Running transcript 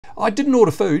I didn't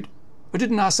order food. I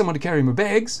didn't ask someone to carry my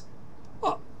bags.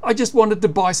 I just wanted to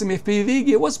buy some FPV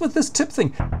gear. What's with this tip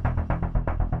thing?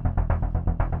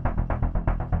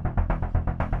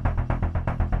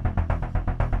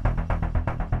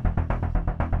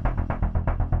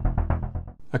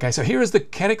 Okay, so here is the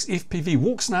CADDXFPV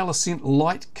Walk Snail Ascent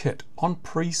Lite kit on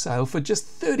pre-sale for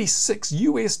just $36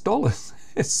 US.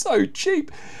 It's so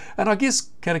cheap. And I guess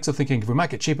CADDX are thinking if we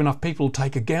make it cheap enough, people will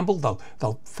take a gamble.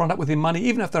 They'll front up with their money,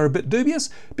 even if they're a bit dubious,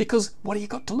 because what do you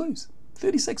got to lose?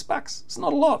 36 bucks, it's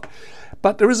not a lot.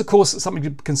 But there is, of course, something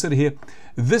to consider here.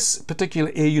 This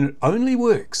particular air unit only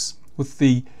works with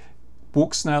the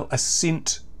Walk Snail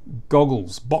Ascent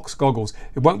goggles, box goggles.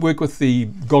 It won't work with the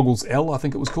Goggles L, I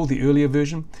think it was called, the earlier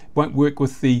version. It won't work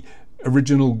with the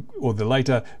original or the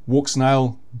later Walk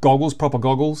Snail goggles, proper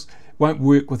goggles. It won't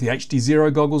work with the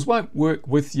HDZero goggles. Won't work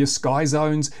with your Sky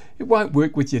Zones. It won't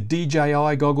work with your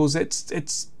DJI goggles.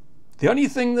 It's the only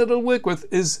thing that it'll work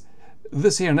with is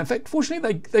this here. And in fact,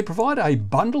 fortunately, they provide a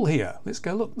bundle here. Let's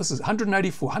go look. This is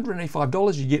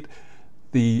 $185. You get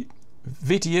the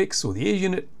VTX or the air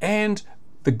unit and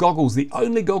the goggles, the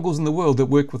only goggles in the world that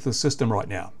work with the system right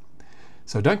now.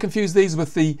 So don't confuse these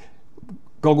with the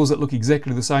goggles that look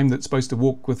exactly the same that's supposed to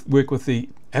work with the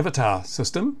Avatar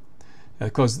system,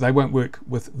 because they won't work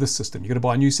with this system. You've got to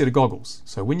buy a new set of goggles.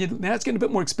 So when now it's getting a bit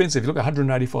more expensive. You look at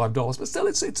 $185, but still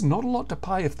it's not a lot to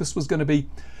pay if this was going to be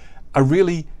a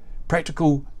really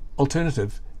practical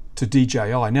alternative to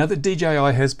DJI. Now that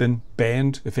DJI has been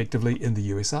banned effectively in the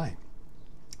USA.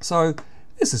 So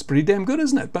this is pretty damn good,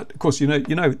 isn't it? But of course, you know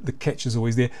the catch is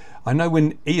always there. I know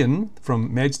when Ian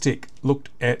from Madstech looked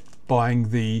at buying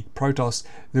the Protoss,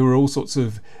 there were all sorts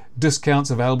of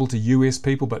discounts available to US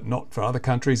people, but not for other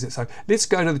countries. So let's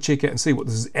go to the checkout and see what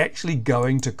this is actually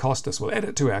going to cost us. We'll add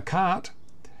it to our cart.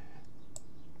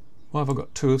 Why have I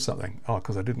got two of something? Oh,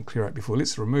 because I didn't clear out before.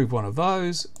 Let's remove one of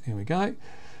those. Here we go.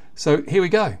 So here we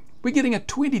go. We're getting a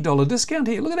 $20 discount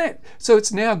here. Look at that. So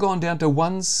it's now gone down to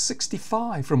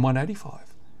 $165 from $185.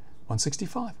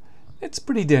 $165. It's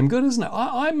pretty damn good, isn't it?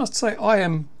 I must say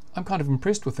I'm kind of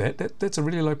impressed with that. That's a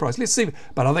really low price. Let's see,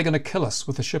 but are they going to kill us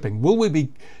with the shipping? Will we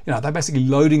be, they're basically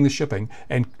loading the shipping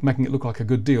and making it look like a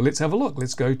good deal. Let's have a look.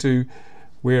 Let's go to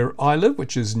where I live,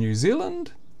 which is New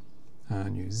Zealand.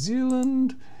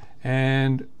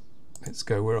 And let's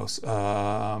go where else?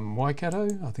 Waikato,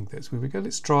 I think that's where we go.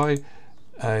 Let's try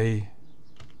a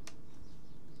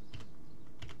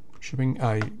shipping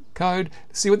a code.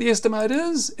 Let's see what the estimate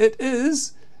is. It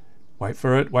is, wait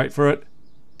for it, $10.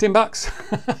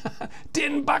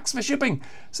 $10 for shipping.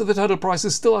 So the total price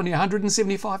is still only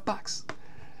 $175.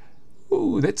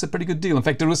 Ooh, that's a pretty good deal. In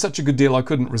fact, it was such a good deal I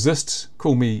couldn't resist.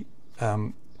 Call me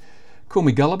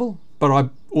gullible, but I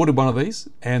ordered one of these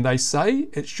and they say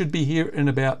it should be here in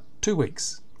about 2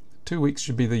 weeks. 2 weeks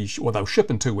should be they'll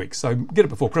ship in 2 weeks. So get it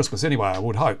before Christmas anyway, I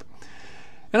would hope.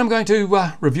 And I'm going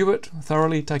to review it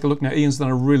thoroughly, take a look. Now, Ian's done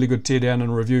a really good teardown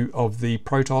and review of the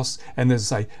Protoss. And as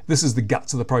I say, this is the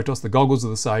guts of the Protoss. The goggles are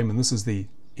the same, and this is the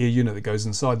air unit that goes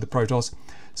inside the Protoss.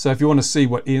 So if you want to see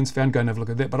what Ian's found, go and have a look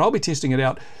at that. But I'll be testing it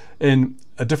out in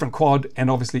a different quad and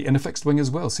obviously in a fixed wing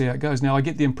as well, see how it goes. Now, I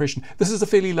get the impression this is a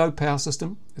fairly low power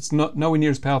system. It's not nowhere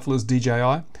near as powerful as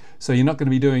DJI. So you're not going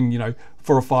to be doing,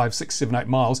 4 or 5, 6, 7, 8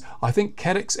 miles. I think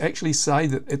CADDX actually say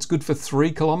that it's good for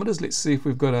 3 kilometers. Let's see if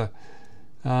we've got a...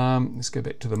 let's go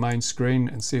back to the main screen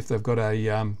and see if they've got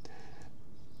a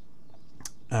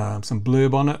some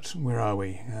blurb on it. Where are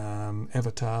we?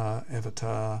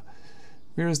 Avatar.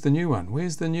 Where is the new one?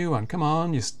 Where's the new one? Come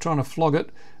on, you're trying to flog it.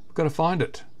 We've got to find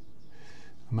it.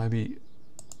 Maybe,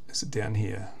 is it down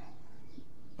here?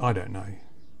 I don't know.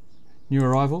 New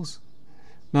arrivals?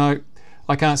 No,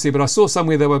 I can't see, but I saw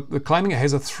somewhere they were claiming it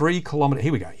has a 3 kilometer.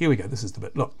 Here we go. This is the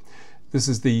bit. Look, this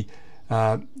is the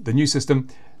new system.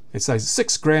 It says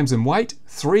 6 grams in weight,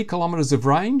 3 kilometers of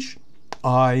range.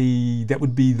 That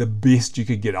would be the best you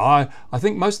could get. I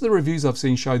think most of the reviews I've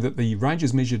seen show that the range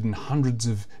is measured in hundreds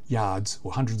of yards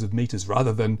or hundreds of meters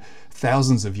rather than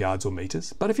thousands of yards or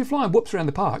meters. But if you're flying whoops around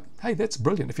the park, hey, that's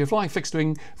brilliant. If you're flying fixed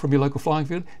wing from your local flying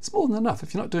field, it's more than enough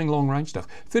if you're not doing long range stuff.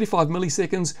 35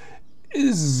 milliseconds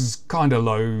is kind of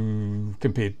low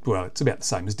compared, well, it's about the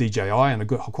same as DJI and a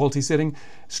good quality setting.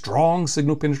 Strong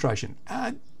signal penetration.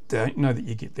 Don't know that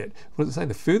you get that. What does it say?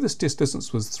 The furthest test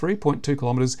distance was 3.2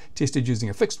 kilometers tested using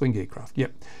a fixed wing aircraft.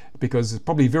 Yep, because it's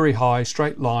probably very high,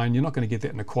 straight line. You're not going to get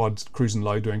that in a quad cruising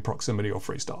low doing proximity or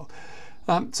freestyle.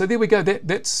 So there we go.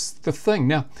 That's the thing.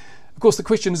 Now, of course, the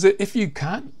question is that if you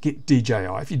can't get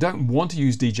DJI, if you don't want to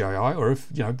use DJI, or if,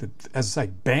 as I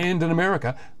say, banned in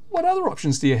America, what other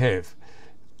options do you have?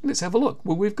 Let's have a look.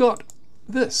 Well, we've got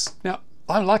this. Now,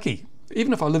 I'm lucky.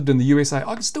 even if I lived in the USA,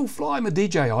 I could still fly my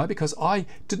DJI because I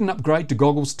didn't upgrade to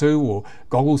Goggles 2 or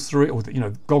Goggles 3 or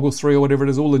Goggles 3 or whatever it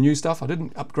is, all the new stuff. I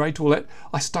didn't upgrade to all that.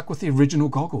 I stuck with the original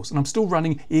goggles, and I'm still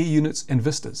running Air Units and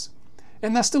Vistas,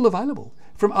 and they're still available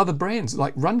from other brands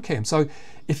like RunCam. So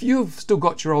if you've still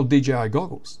got your old DJI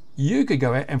goggles, you could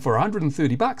go out and for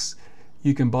 $130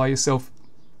 you can buy yourself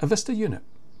a Vista unit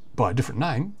by a different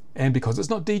name, and because it's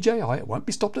not DJI, it won't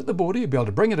be stopped at the border. You'll be able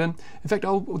to bring it in. In fact,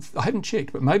 I haven't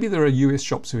checked, but maybe there are US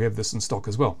shops who have this in stock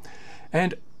as well.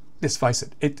 And let's face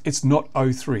it, it's not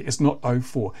 03, it's not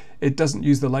 04. It doesn't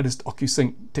use the latest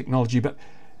OcuSync technology, but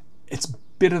it's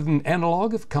better than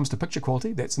analog if it comes to picture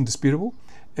quality. That's indisputable.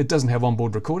 It doesn't have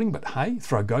onboard recording, but hey,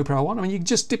 throw a GoPro on. I mean, you can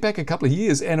just step back a couple of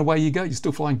years and away you go. You're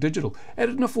still flying digital at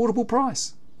an affordable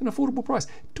price.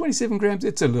 27 grams,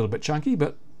 it's a little bit chunky,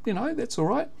 but that's all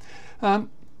right.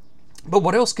 But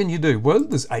what else can you do? Well,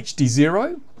 there's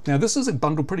HDZero. Now this is a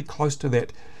bundle pretty close to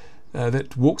that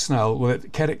Walk Snail or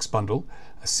that CADDX bundle,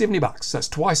 $70. That's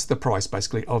twice the price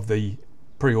basically of the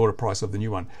pre-order price of the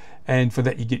new one. And for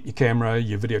that you get your camera,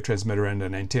 your video transmitter, and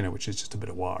an antenna, which is just a bit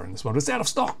of wire in this one. It's out of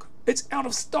stock. It's out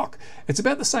of stock. It's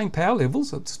about the same power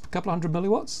levels. It's a couple hundred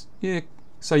milliwatts. Yeah.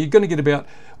 So you're going to get about,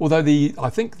 although I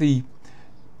think the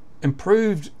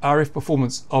improved RF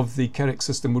performance of the CADDX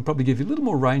system would probably give you a little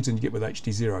more range than you get with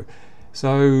HDZero.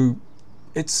 So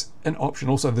it's an option.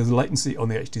 Also, the latency on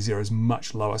the HDZero is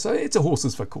much lower. So it's a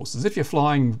horses for courses. If you're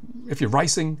flying, if you're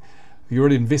racing, if you're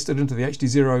already invested into the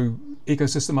HDZero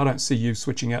ecosystem, I don't see you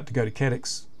switching out to go to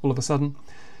CADDX all of a sudden.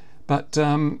 But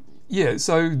yeah,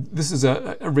 so this is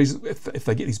a reason, if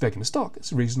they get these back into stock,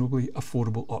 it's a reasonably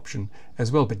affordable option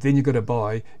as well. But then you've got to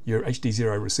buy your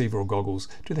HDZero receiver or goggles.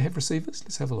 Do they have receivers?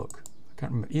 Let's have a look. I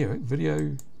can't remember.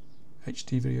 Yeah,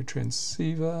 HD video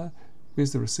transceiver.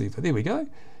 Where's the receiver? There we go.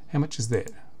 How much is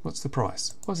that? What's the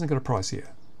price? Why hasn't it got a price here?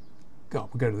 We'll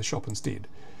go to the shop instead.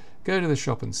 Go to the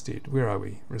shop instead. Where are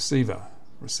we? Receiver.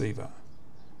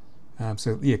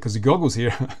 So yeah, because the goggles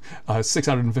here are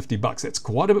 $650. That's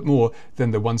quite a bit more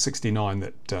than the $169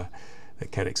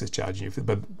 that CADDX is charging you.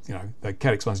 But the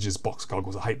CADDX ones are just box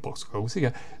goggles. I hate box goggles. Here you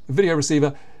go. The video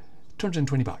receiver,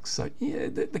 $220. So yeah,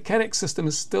 the CADDX system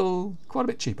is still quite a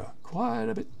bit cheaper.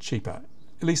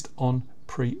 At least on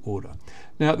pre-order.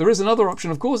 Now there is another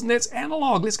option, of course, and that's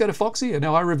analog. Let's go to Foxeer.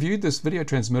 Now I reviewed this video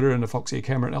transmitter and a Foxeer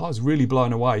camera, and I was really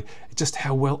blown away at just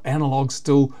how well analog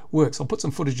still works. I'll put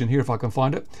some footage in here if I can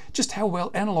find it. Just how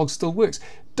well analog still works.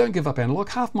 Don't give up analog.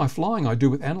 Half my flying I do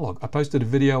with analog. I posted a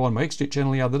video on my XJet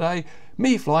channel the other day,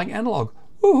 me flying analog.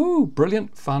 Woohoo!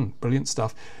 Brilliant fun, brilliant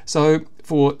stuff. So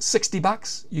for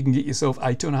 $60, you can get yourself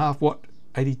a 2.5 watt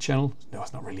 80 channel, no,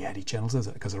 it's not really 80 channels, is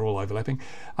it? Because they're all overlapping.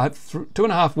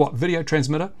 2.5 watt video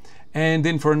transmitter, and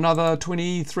then for another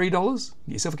 $23,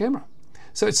 get yourself a camera.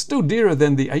 So it's still dearer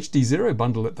than the HDZero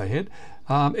bundle that they had.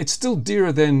 It's still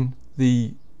dearer than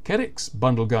the CADDX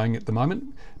bundle going at the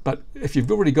moment. But if you've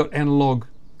already got analog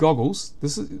goggles,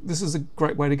 this is a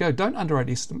great way to go. Don't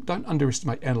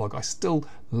underestimate analog. I still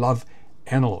love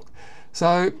analog.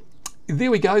 So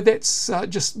there we go. That's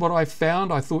just what I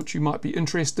found. I thought you might be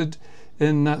interested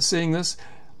in seeing this.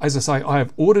 As I say, I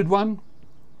have ordered one.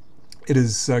 It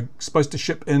is supposed to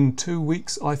ship in 2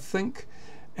 weeks, I think,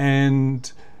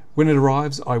 and when it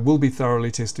arrives I will be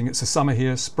thoroughly testing it. It's a summer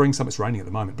here, spring, summer. It's raining at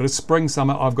the moment, but it's spring,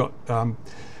 summer. I've got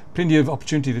plenty of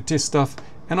opportunity to test stuff,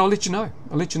 and I'll let you know.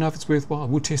 I'll let you know if it's worthwhile.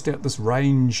 We'll test out this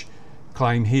range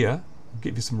claim here,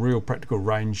 give you some real practical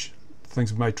range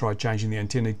things. We may try changing the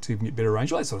antenna to get better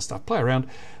range, all that sort of stuff. Play around,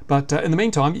 but in the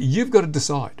meantime, you've got to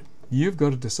decide.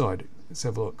 Let's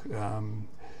have a look.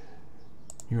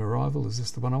 New arrival, is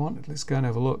this the one I want? Let's go and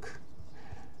have a look.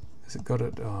 Has it got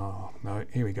it? Oh no,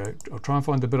 here we go. I'll try and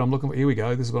find the bit I'm looking for. Here we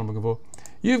go, this is what I'm looking for.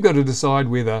 You've got to decide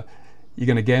whether you're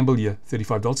going to gamble your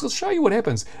 $35. I'll show you what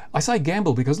happens. I say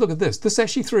gamble because look at this. This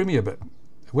actually threw me a bit.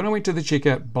 When I went to the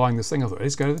checkout buying this thing, I thought,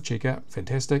 let's go to the checkout.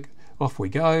 Fantastic. Off we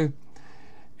go.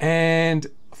 And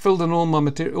filled in all my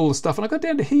material, all the stuff, and I got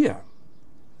down to here.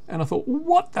 And I thought,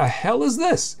 what the hell is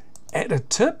this? Add a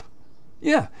tip?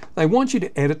 Yeah, they want you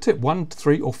to add a tip, 1%,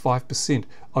 3%, or 5%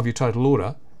 of your total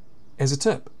order as a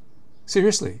tip.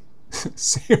 Seriously,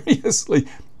 seriously,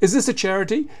 is this a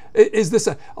charity? Is this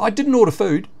I didn't order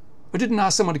food. I didn't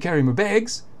ask someone to carry my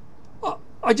bags.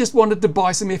 I just wanted to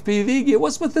buy some FPV gear.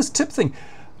 What's with this tip thing?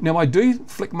 Now I do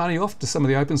flick money off to some of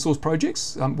the open source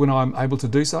projects when I'm able to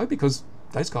do so, because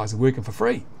those guys are working for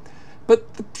free. But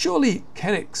surely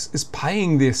CADDX is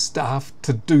paying their staff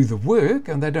to do the work,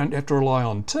 and they don't have to rely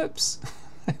on tips.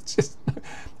 It's just,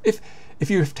 if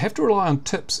you have to rely on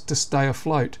tips to stay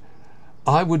afloat,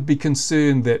 I would be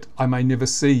concerned that I may never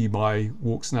see my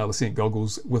Walk Snail Ascent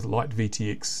goggles with light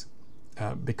VTX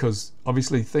because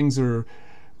obviously things are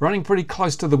running pretty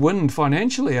close to the wind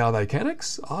financially, are they,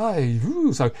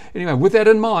 CADDX? So anyway, with that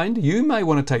in mind, you may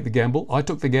want to take the gamble. I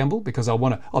took the gamble because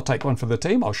I'll take one for the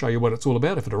team. I'll show you what it's all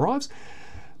about if it arrives.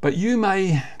 But you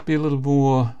may be a little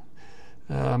more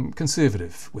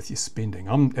conservative with your spending.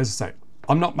 As I say,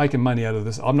 I'm not making money out of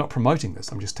this. I'm not promoting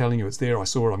this. I'm just telling you it's there. I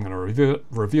saw it. I'm going to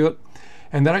review it.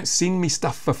 And they don't send me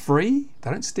stuff for free.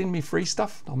 They don't send me free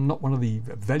stuff. I'm not one of the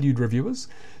valued reviewers.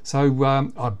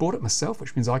 So I bought it myself,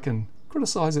 which means I can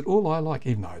criticize it all I like,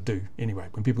 even though I do. Anyway,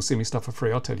 when people send me stuff for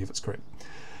free, I'll tell you if it's correct.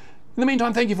 In the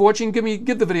meantime, thank you for watching.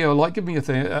 Give the video a like, give me a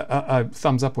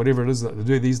thumbs up, whatever it is that they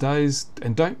do these days.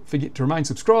 And don't forget to remain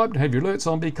subscribed and have your alerts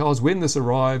on, because when this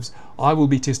arrives, I will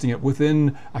be testing it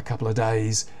within a couple of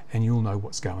days and you'll know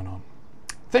what's going on.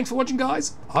 Thanks for watching,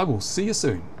 guys. I will see you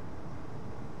soon.